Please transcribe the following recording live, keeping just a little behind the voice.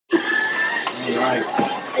Right.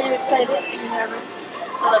 Are you excited? Are you nervous?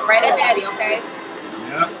 So look right at Daddy, okay?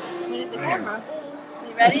 Yep. Look at the camera. Are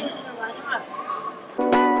you ready? Just gonna line them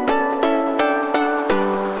up.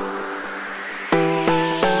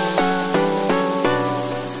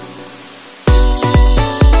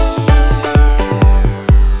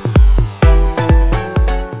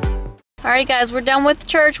 Alright guys, we're done with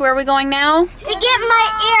church. Where are we going now? To get my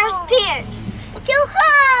ears pierced. To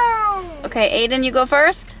home. Okay, Aiden, you go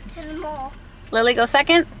first. To the mall. Lily, go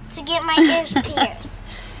second. To get my ears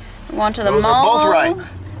pierced. We're going to the Those mall. are both right.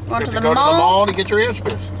 We're going You to have the go mall. to the mall to get your ears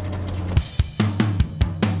pierced.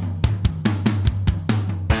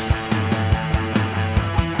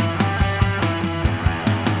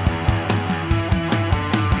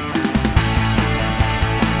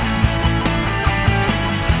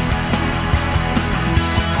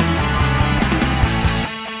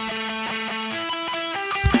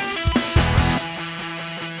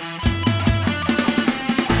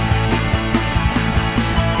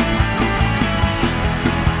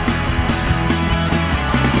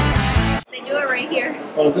 Here.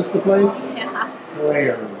 Oh, is this the place? Yeah.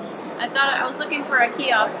 Players. I thought I was looking for a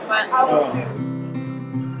kiosk, but And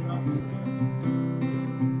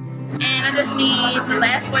I just need the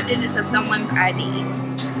last 4 digits of someone's ID.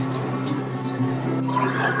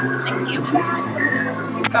 Thank you.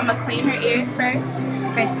 So I'm gonna clean her ears first.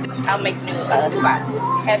 okay. I'll make new spots.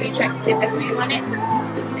 Have you checked if that's where you want it?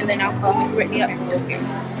 And then I'll call Miss Brittany up and we'll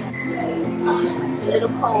pierce. It's a little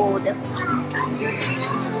cold.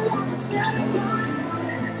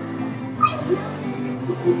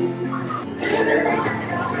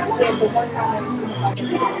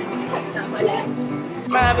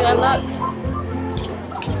 Have you unlocked?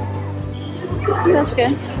 That's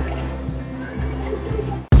good.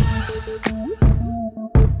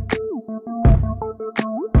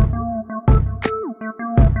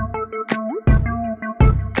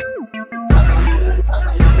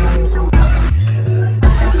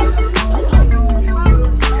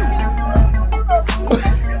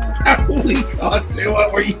 We caught you.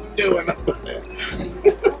 What were you doing over there?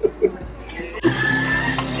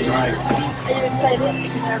 Right. Are you excited? Are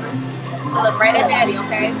you nervous? So look right at Daddy,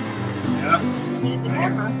 okay? Yep. Look at the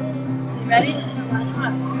camera. Are you ready? Just gonna line them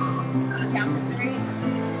up. Count to 3.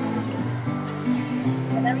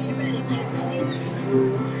 Whenever you're ready, please ready.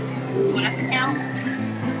 You want us to count?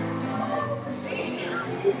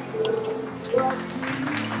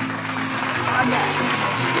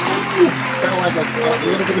 Kind of like a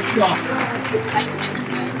little bit of shock.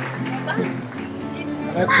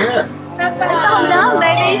 And that's it. It's all done,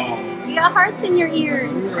 baby. You got hearts in your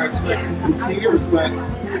ears. We were expecting some tears, but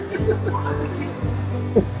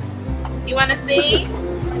You want to see?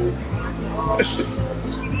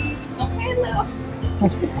 It's okay, Lil. You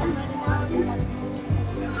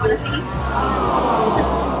want to see?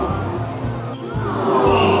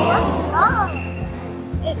 Oh,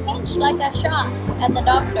 it pinched like a shot at the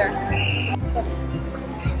doctor.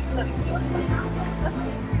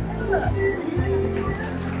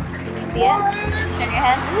 You see it? Turn your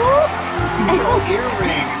head.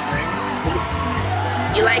 earring.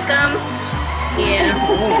 You like them? Yeah.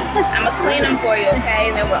 I'm going to clean them for you, okay?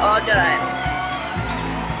 And then we're all done.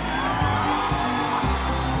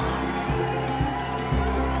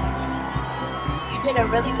 You did a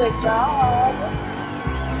really good job.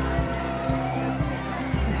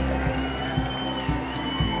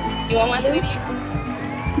 You want one, sweetie?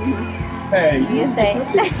 Hey, What do you say?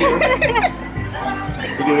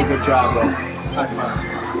 you did a good job, though. High five.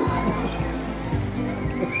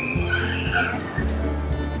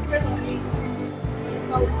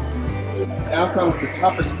 Now comes the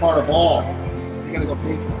toughest part of all. You gotta go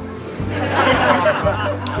pay for it.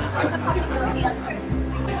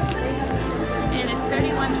 And it's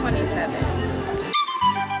 $31.27.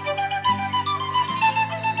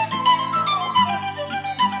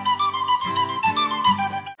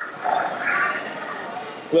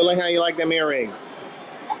 Lily, how you like them earrings?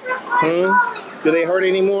 Do they hurt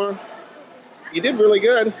anymore? You did really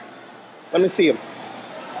good. Let me see them.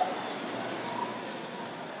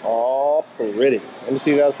 Oh, pretty. Let me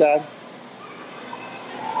see the outside.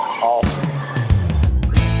 Awesome.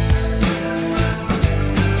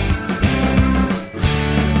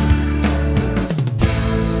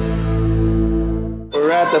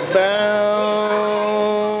 We're at the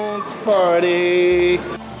bounce party.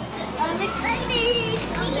 I'm excited.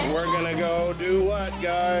 We're gonna go do what,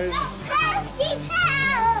 guys? Happy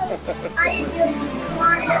cow. Are you doing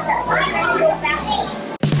one? We're gonna go bounce.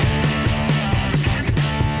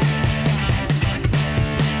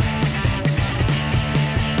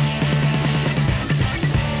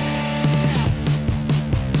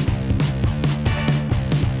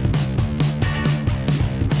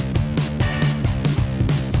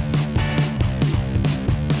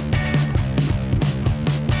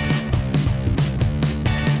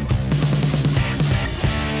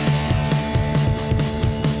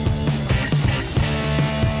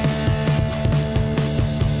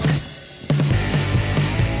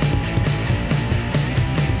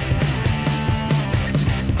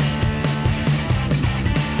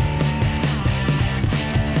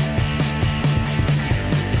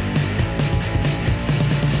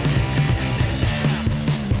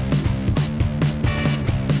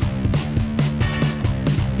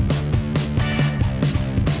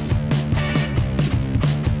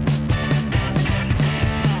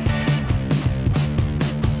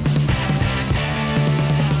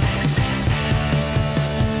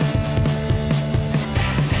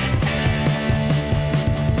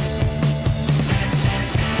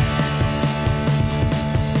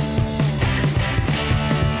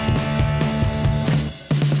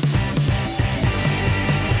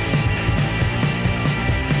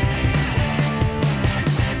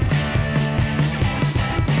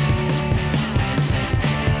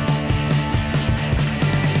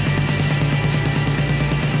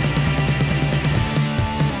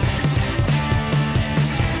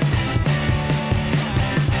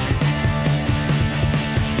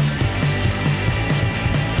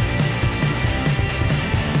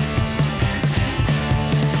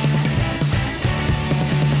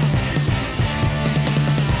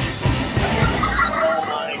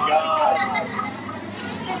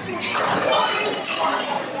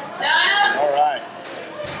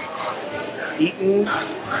 eating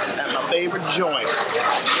at my favorite joint,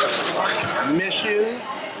 Mission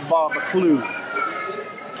Barbecue.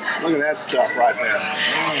 Look at that stuff right there.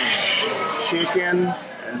 Chicken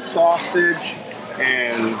and sausage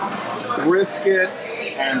and brisket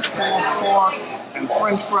and pulled pork and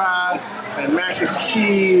french fries and mac and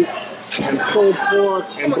cheese and pulled pork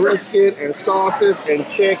and brisket and sausage and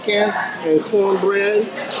chicken and cornbread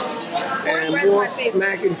and more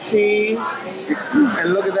mac and cheese.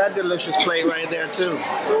 And look at that delicious plate right there too.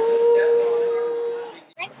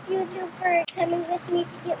 Thanks YouTube for coming with me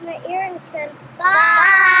to get my earrings done.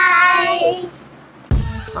 Bye!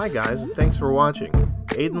 Hi guys, thanks for watching.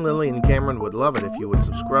 Aiden, Lily, and Cameron would love it if you would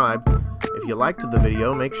subscribe. If you liked the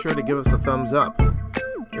video, make sure to give us a thumbs up.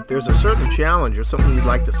 If there's a certain challenge or something you'd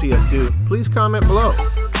like to see us do, please comment below.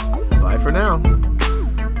 Bye for now.